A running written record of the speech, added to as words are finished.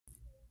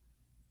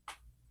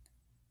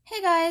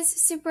Hey guys,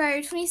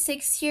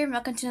 Super26 here, and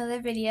welcome to another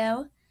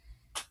video.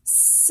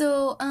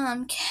 So,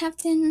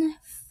 Captain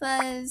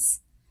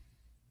Fuzz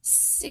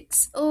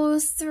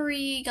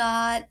 603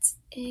 got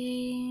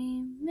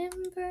a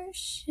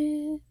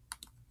membership.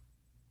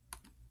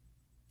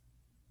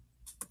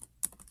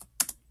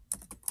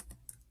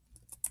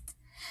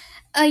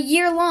 A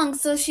year long,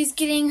 so she's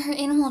getting her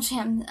animal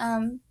jam,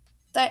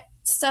 that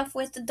stuff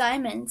with the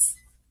diamonds.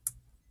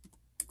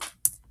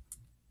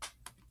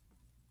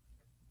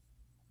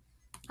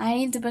 I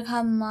need to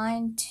become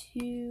mine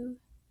too.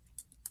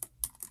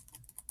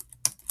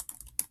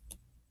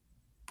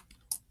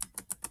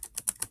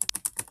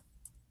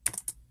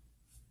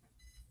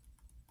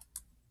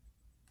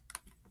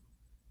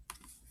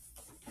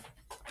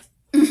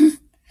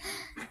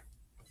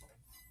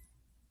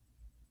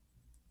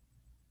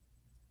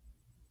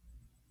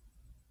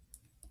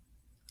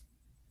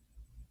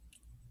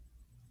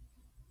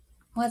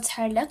 What's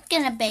her look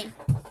gonna be?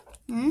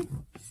 Hmm?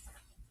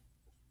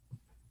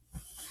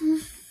 Hmm.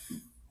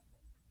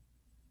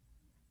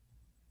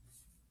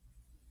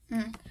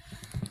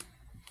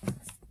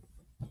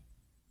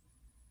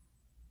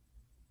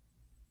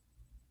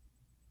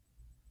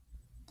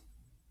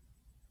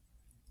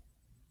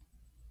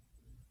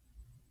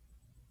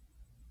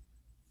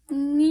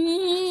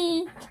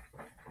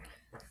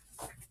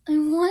 I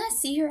want to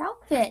see her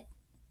outfit.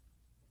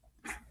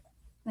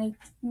 Like,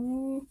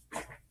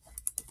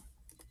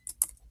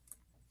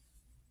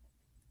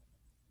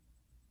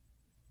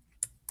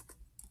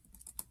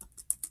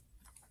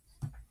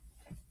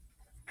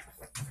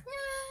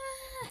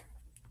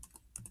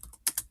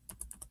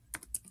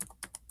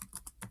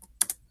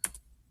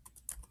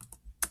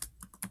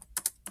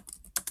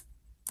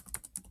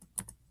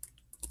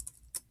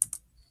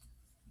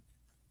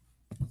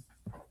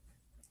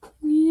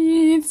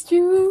 it's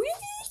too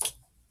weak.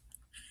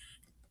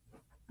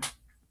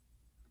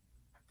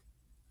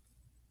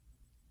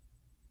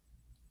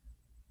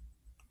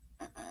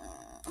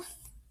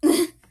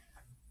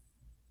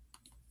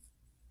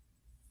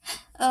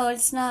 Oh,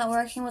 it's not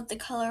working with the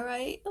color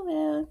right. Oh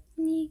well,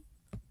 it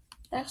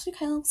actually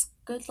kind of looks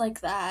good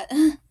like that.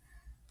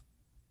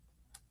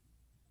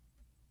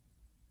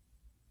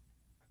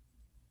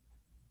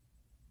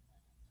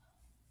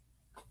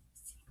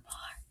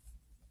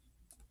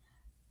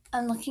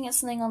 I'm looking at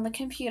something on the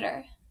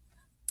computer.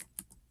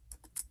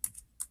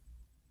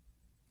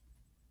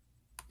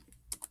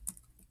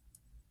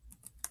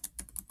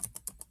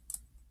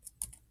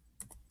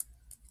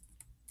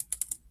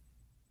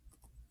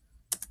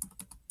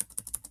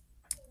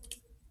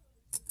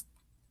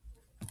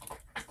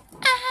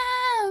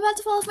 Ah, I'm about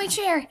to fall off my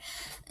chair.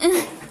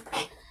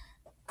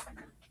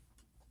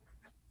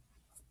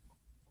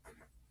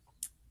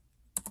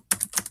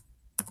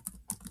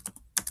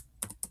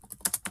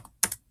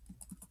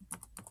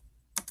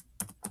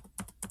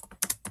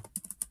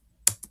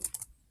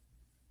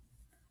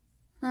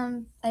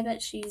 I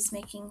bet she's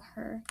making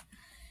her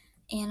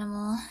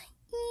animal.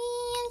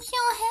 I'm so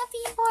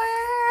happy for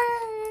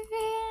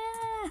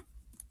her.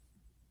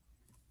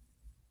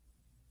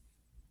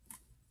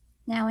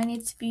 Now I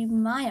need to be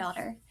my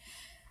otter.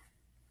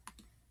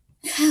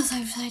 Because I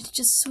decided to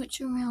just switch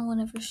around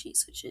whenever she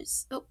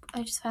switches. Oh,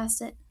 I just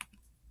passed it.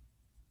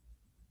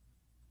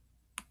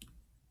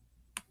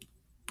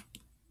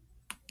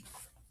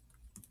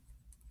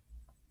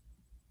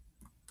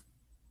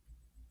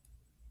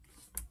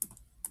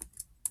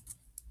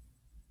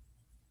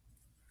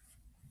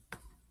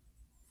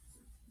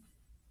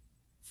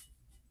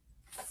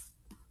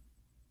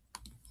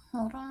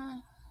 Hold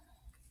on.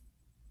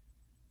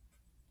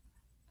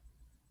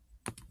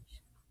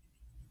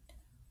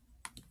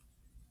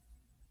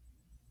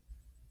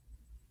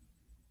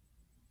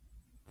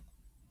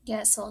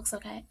 Yeah, it still looks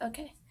okay.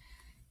 Okay.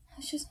 I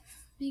was just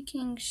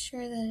making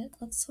sure that it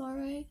looks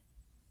alright.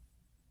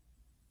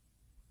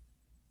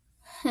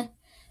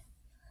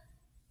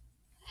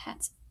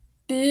 Hat's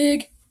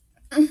big.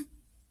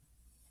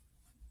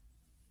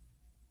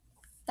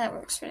 That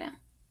works for now.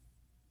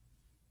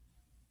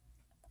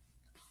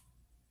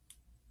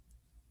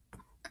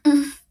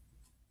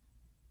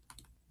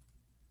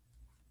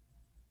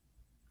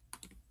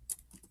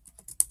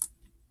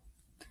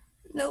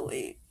 No,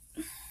 wait.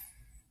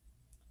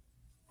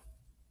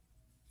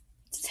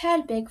 It's a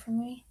tad big for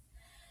me.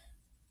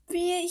 But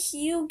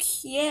who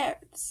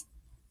cares?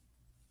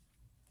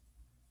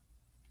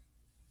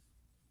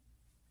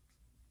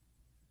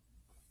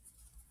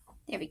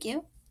 There we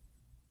go.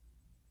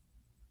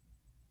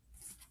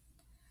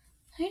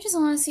 I just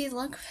want to see the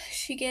look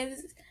she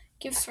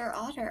gives her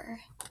otter.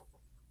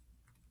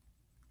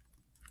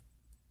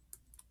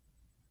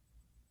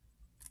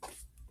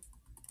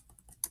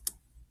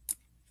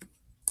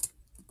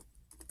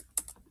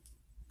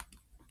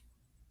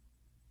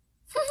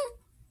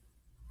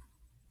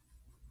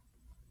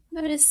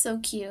 That is so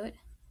cute.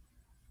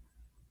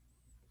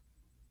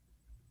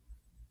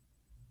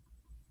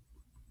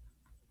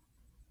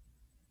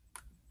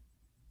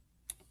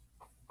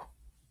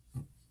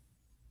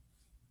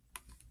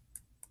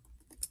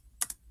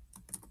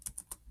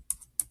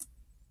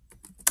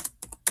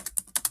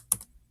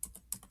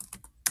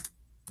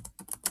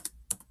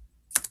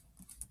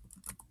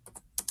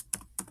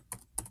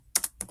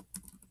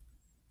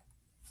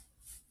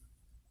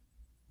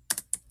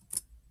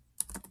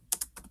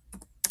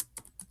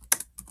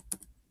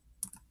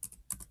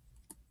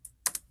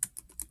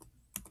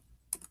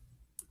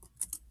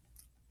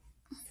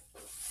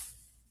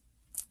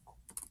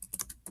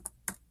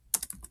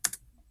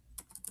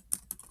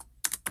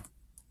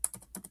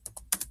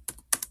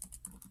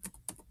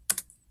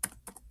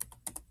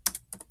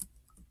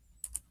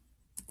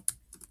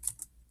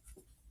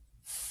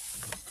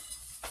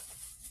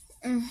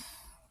 Mm.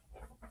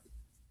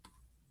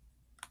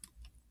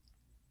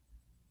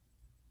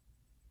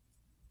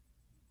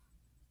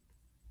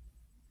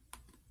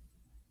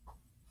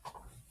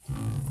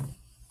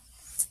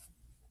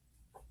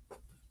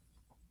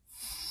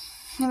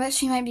 I bet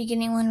she might be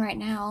getting one right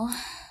now.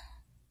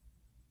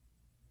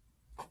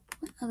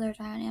 What other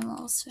diamond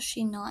animals does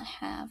she not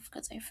have?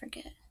 Because I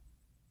forget.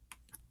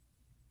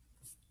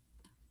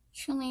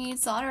 She only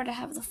needs the otter to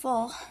have the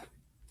full.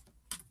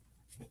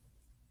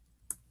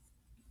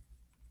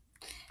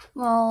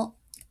 Well,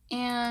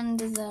 and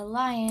the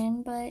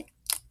lion, but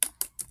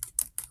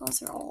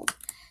those are old.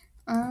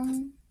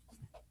 I'm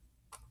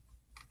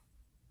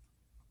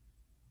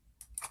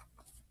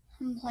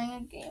playing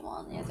a game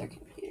on the other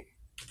computer.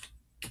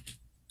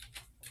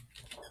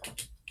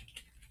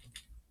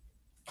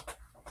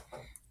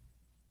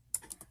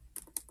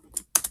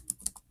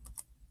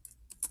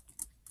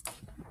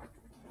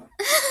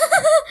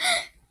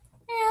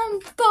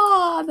 And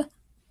Bob.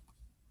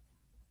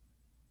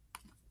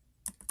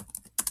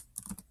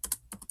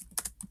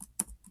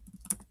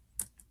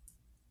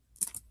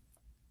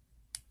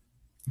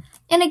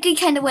 In a good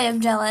kind of way, I'm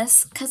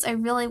jealous because I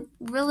really,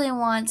 really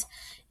want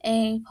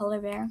a polar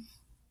bear.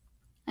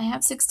 I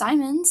have 6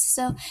 diamonds,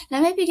 so and I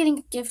might be getting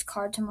a gift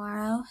card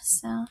tomorrow.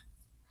 So,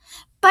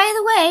 by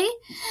the way,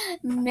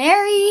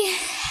 Merry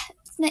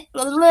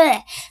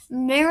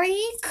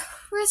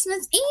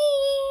Christmas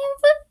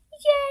Eve!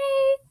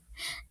 Yay!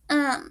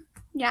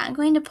 Yeah, I'm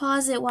going to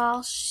pause it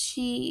while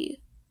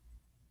she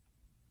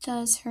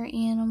does her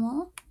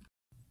animal.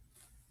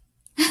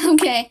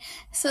 Okay,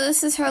 so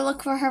this is her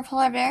look for her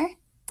polar bear.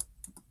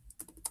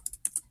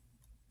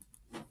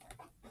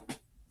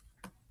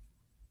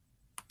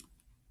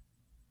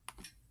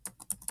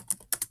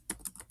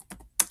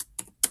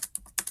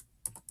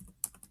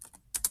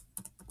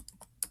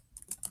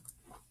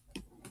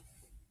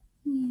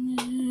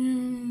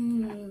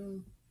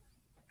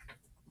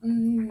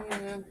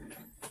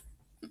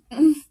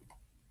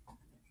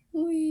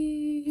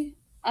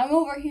 I'm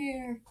over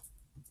here.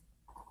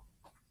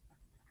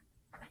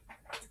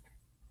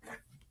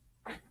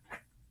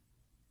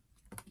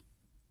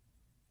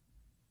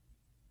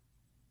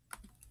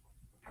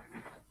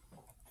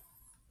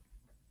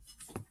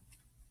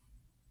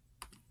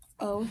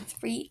 Oh,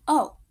 3.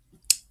 Oh.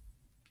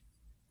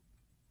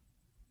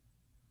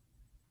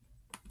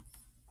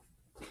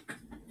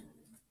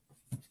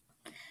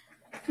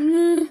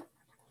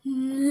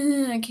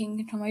 I can't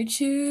get on my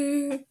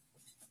chair.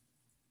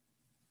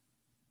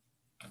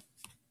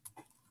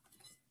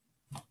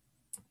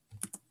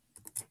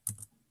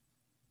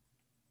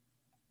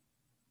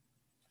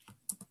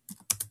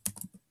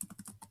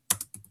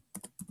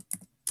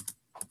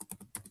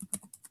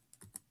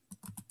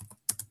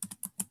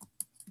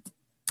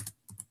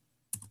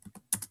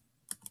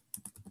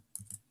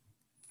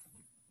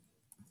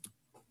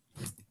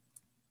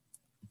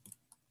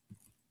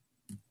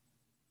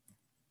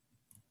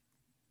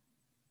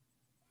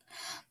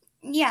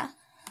 Yeah.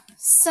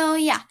 So,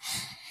 yeah.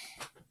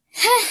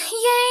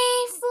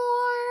 Yay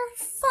for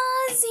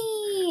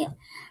Fuzzeh!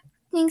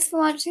 Thanks for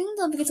watching.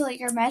 Don't forget to let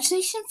your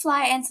imagination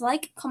fly and to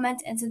like,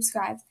 comment, and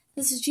subscribe.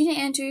 This is Gina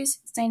Andrews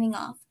signing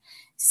off.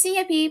 See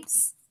ya,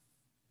 peeps.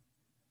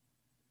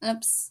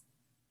 Oops.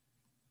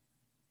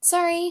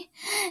 Sorry.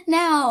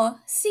 Now,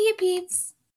 see ya, peeps.